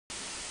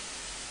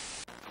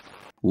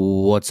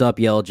What's up,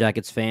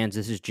 Yellowjackets fans?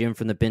 This is Jim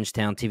from the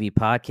BingetownTV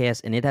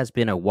podcast, and it has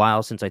been a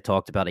while since I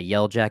talked about a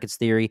Yellowjackets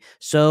theory.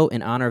 So,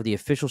 in honor of the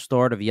official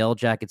start of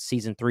Yellowjackets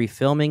Season 3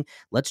 filming,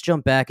 let's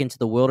jump back into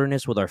the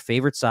wilderness with our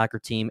favorite soccer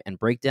team and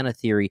break down a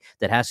theory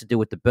that has to do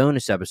with the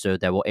bonus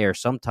episode that will air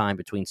sometime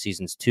between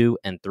Seasons 2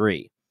 and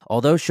 3.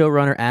 Although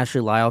showrunner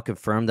Ashley Lyle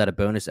confirmed that a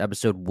bonus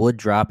episode would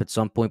drop at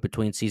some point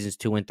between Seasons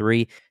 2 and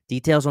 3,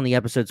 details on the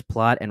episode's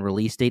plot and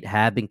release date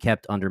have been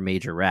kept under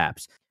major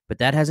wraps. But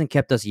that hasn't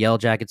kept us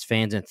Yellowjackets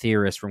fans and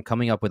theorists from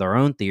coming up with our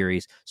own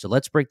theories, so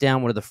let's break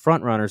down one of the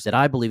frontrunners that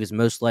I believe is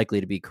most likely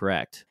to be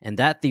correct. And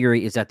that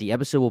theory is that the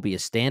episode will be a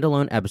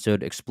standalone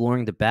episode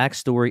exploring the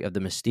backstory of the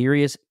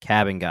mysterious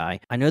cabin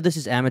guy. I know this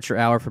is amateur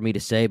hour for me to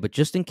say, but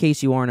just in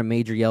case you aren't a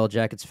major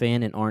Yellowjackets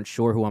fan and aren't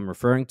sure who I'm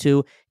referring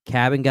to,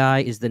 Cabin Guy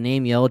is the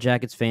name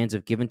Yellowjackets fans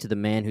have given to the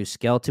man whose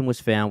skeleton was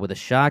found with a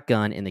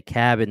shotgun in the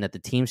cabin that the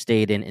team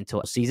stayed in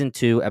until Season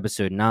 2,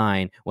 Episode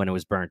 9, when it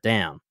was burnt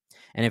down.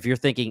 And if you're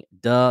thinking,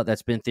 duh,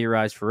 that's been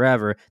theorized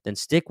forever, then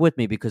stick with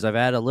me because I've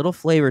added a little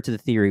flavor to the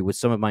theory with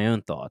some of my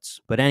own thoughts.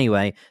 But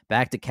anyway,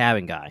 back to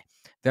Cabin Guy.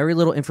 Very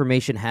little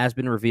information has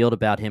been revealed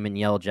about him in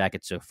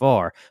Yellowjackets so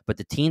far, but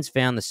the teens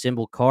found the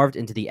symbol carved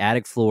into the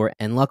attic floor,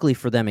 and luckily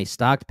for them, a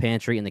stocked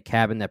pantry in the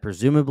cabin that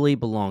presumably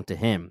belonged to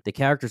him. The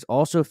characters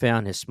also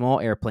found his small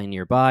airplane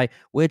nearby,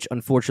 which,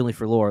 unfortunately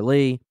for Laura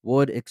Lee,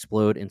 would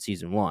explode in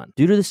Season 1.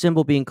 Due to the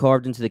symbol being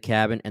carved into the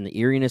cabin and the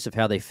eeriness of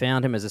how they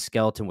found him as a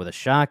skeleton with a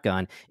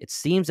shotgun, it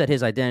seems that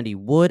his identity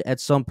would at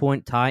some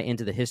point tie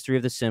into the history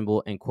of the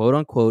symbol and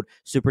quote-unquote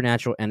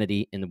supernatural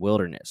entity in the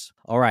wilderness.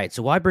 Alright,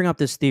 so why bring up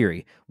this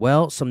theory?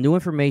 Well, some new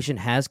information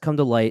has come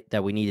to light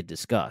that we need to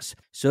discuss.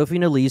 Sophie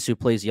Nélisse, who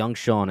plays young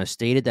Shauna,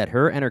 stated that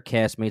her and her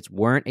castmates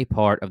weren't a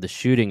part of the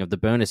shooting of the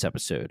bonus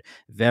episode.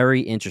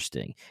 Very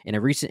interesting. In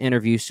a recent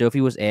interview,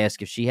 Sophie was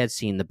asked if she had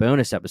seen the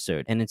bonus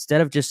episode, and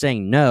instead of just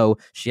saying no,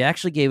 she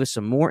actually gave us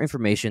some more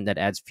information that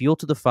adds fuel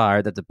to the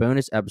fire that the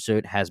bonus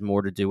episode has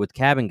more to do with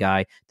Cabin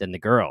Guy than the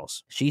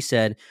girls. She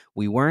said,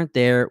 "We weren't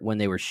there when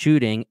they were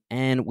shooting,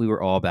 and we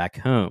were all back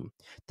home."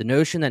 The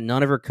notion that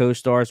none of her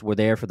co-stars were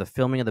there for the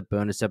filming of the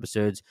bonus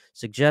episodes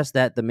suggests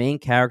that the main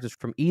characters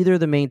from either of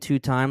the main two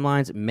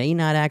timelines may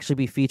not actually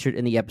be featured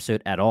in the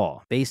episode at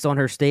all. Based on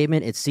her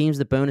statement, it seems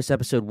the bonus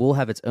episode will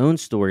have its own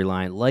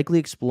storyline, likely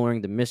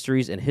exploring the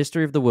mysteries and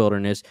history of the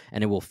wilderness,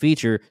 and it will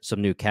feature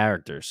some new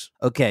characters.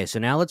 Okay, so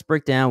now let's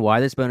break down why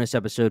this bonus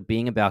episode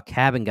being about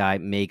Cabin Guy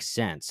makes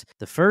sense.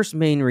 The first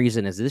main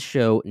reason is this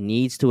show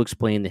needs to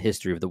explain the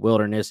history of the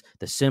wilderness,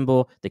 the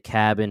symbol, the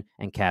cabin,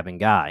 and Cabin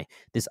Guy.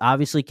 This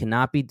obviously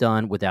cannot be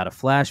done without a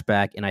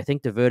flashback, and I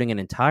think devoting an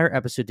entire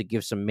episode to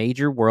give some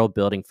major world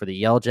building for the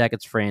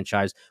Yellowjackets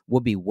franchise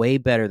would be way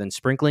better than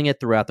sprinkling it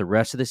throughout the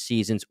rest of the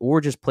seasons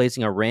or just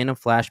placing a random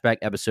flashback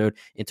episode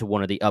into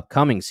one of the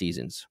upcoming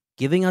seasons.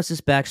 Giving us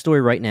this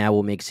backstory right now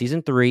will make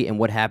Season 3 and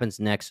what happens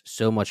next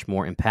so much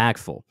more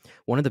impactful.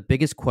 One of the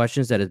biggest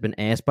questions that has been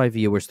asked by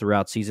viewers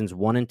throughout Seasons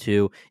 1 and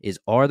 2 is,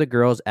 are the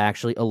girls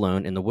actually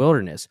alone in the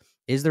wilderness?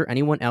 Is there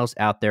anyone else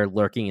out there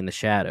lurking in the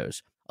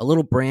shadows? A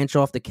little branch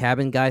off the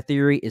Cabin Guy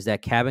theory is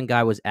that Cabin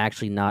Guy was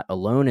actually not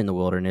alone in the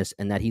wilderness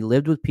and that he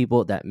lived with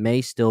people that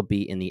may still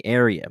be in the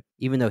area,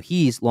 even though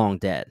he's long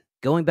dead.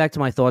 Going back to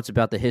my thoughts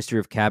about the history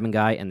of Cabin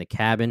Guy and the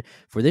cabin,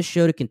 for this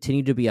show to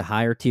continue to be a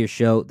higher tier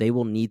show, they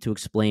will need to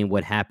explain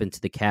what happened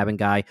to the Cabin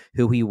Guy,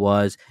 who he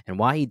was, and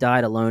why he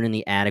died alone in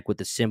the attic with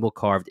the symbol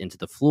carved into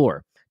the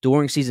floor.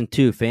 During Season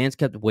 2, fans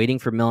kept waiting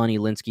for Melanie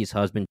Lynskey's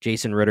husband,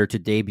 Jason Ritter, to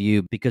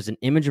debut because an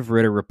image of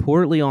Ritter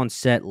reportedly on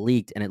set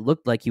leaked and it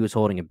looked like he was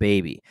holding a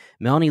baby.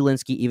 Melanie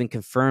Lynskey even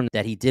confirmed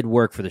that he did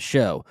work for the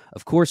show.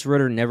 Of course,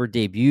 Ritter never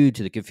debuted,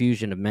 to the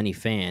confusion of many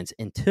fans,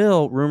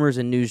 until rumors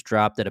and news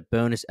dropped that a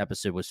bonus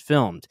episode was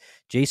filmed.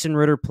 Jason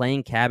Ritter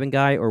playing Cabin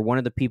Guy or one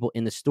of the people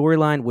in the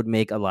storyline would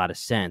make a lot of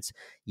sense.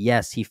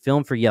 Yes, he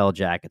filmed for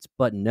Yellowjackets,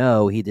 but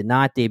no, he did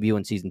not debut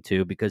in Season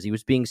 2 because he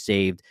was being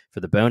saved for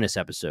the bonus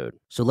episode.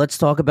 So let's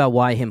talk about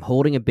why him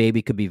holding a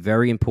baby could be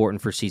very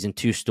important for Season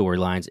 2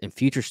 storylines and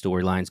future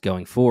storylines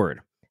going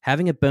forward.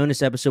 Having a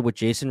bonus episode with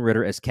Jason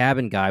Ritter as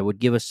Cabin Guy would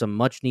give us some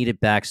much-needed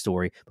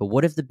backstory, but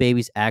what if the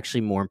baby's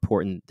actually more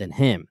important than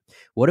him?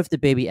 What if the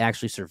baby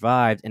actually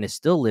survived and is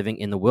still living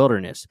in the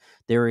wilderness?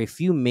 There are a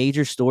few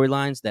major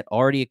storylines that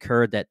already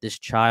occurred that this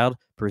child,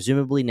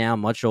 presumably now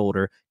much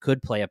older,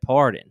 could play a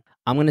part in.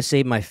 I'm going to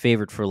save my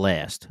favorite for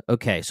last.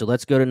 Okay, so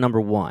let's go to number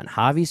 1.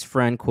 Javi's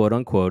friend,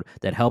 quote-unquote,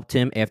 that helped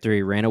him after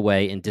he ran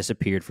away and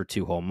disappeared for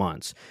 2 whole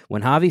months.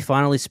 When Javi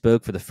finally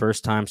spoke for the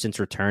first time since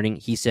returning,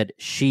 he said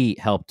she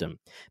helped him.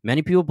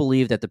 Many people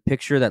believe that the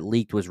picture that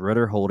leaked was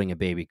Ritter holding a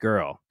baby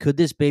girl. Could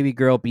this baby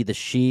girl be the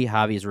she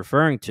Javi is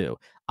referring to?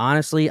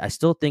 Honestly, I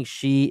still think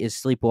she is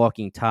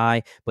sleepwalking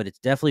Ty, but it's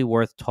definitely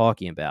worth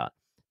talking about.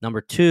 Number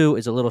 2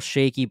 is a little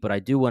shaky, but I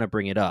do want to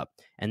bring it up.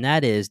 and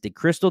that is, did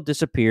Crystal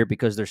disappear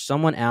because there's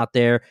someone out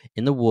there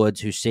in the woods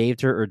who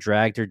saved her or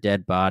dragged her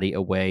dead body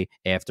away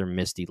after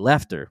Misty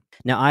left her?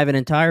 Now, I have an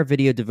entire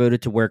video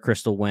devoted to where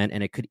Crystal went,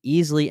 and it could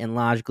easily and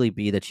logically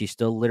be that she's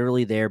still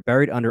literally there,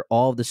 buried under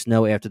all of the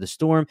snow after the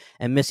storm,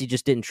 and Misty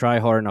just didn't try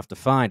hard enough to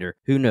find her.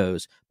 Who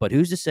knows? But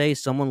who's to say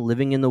someone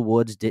living in the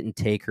woods didn't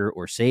take her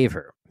or save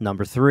her?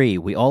 Number 3,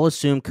 we all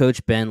assume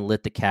Coach Ben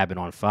lit the cabin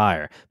on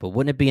fire, but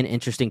wouldn't it be an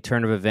interesting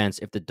turn of events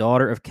if the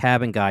daughter of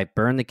Cabin Guy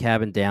burned the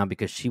cabin down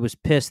because she was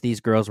pissed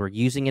these girls were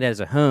using it as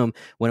a home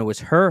when it was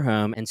her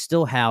home and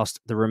still housed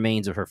the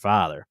remains of her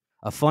father?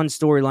 A fun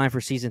storyline for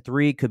season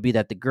 3 could be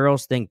that the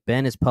girls think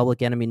Ben is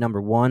public enemy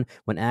number 1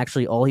 when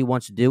actually all he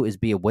wants to do is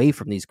be away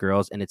from these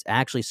girls, and it's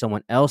actually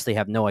someone else they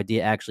have no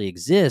idea actually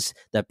exists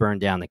that burned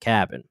down the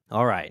cabin.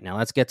 All right, now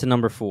let's get to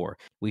number 4.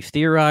 We've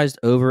theorized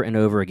over and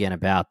over again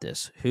about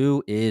this.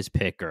 Who is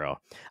Pit Girl?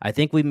 I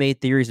think we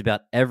made theories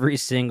about every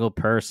single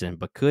person,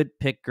 but could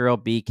Pit Girl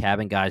be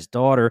Cabin Guy's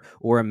daughter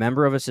or a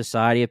member of a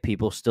society of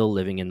people still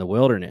living in the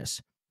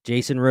wilderness?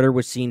 Jason Ritter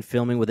was seen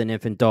filming with an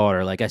infant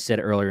daughter, like I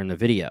said earlier in the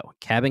video.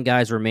 Cabin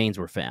Guy's remains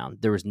were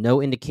found. There was no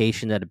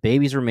indication that a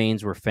baby's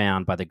remains were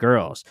found by the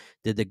girls.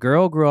 Did the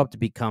girl grow up to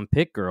become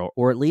Pit Girl,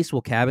 or at least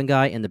will Cabin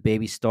Guy and the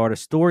baby start a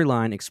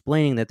storyline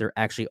explaining that there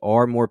actually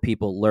are more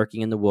people lurking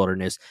in the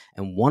wilderness,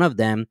 and one of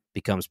them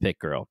becomes Pit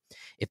Girl?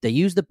 If they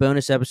use the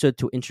bonus episode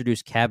to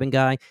introduce Cabin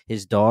Guy,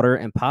 his daughter,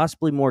 and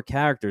possibly more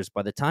characters,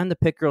 by the time the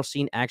Pit Girl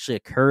scene actually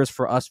occurs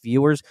for us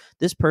viewers,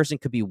 this person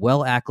could be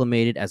well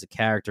acclimated as a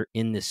character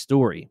in this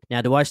story.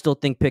 Now, do I still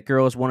think Pit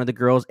Girl is one of the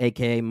girls,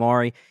 aka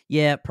Mari?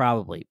 Yeah,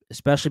 probably,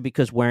 especially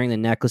because wearing the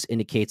necklace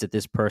indicates that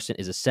this person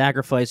is a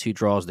sacrifice who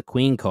draws the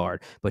Queen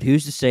card, but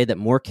who's to say that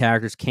more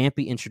characters can't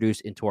be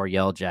introduced into our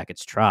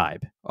Yellowjackets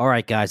tribe? All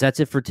right, guys, that's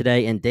it for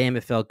today, and damn,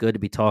 it felt good to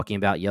be talking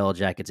about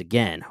Yellowjackets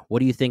again. What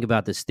do you think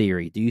about this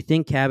theory? Do you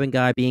think Cabin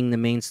Guy being the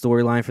main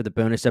storyline for the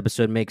bonus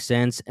episode makes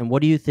sense? And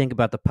what do you think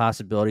about the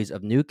possibilities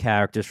of new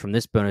characters from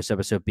this bonus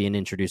episode being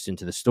introduced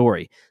into the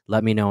story?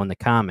 Let me know in the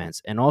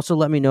comments, and also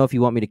let me know if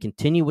you want me to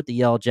continue with the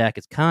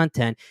Yellowjackets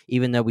content,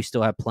 even though we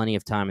still have plenty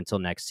of time until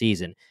next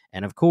season.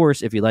 And of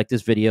course, if you like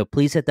this video,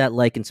 please hit that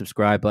like and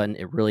subscribe button.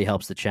 It really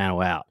helps the channel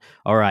out.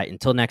 All right,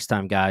 until next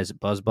time, guys,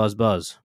 buzz, buzz, buzz.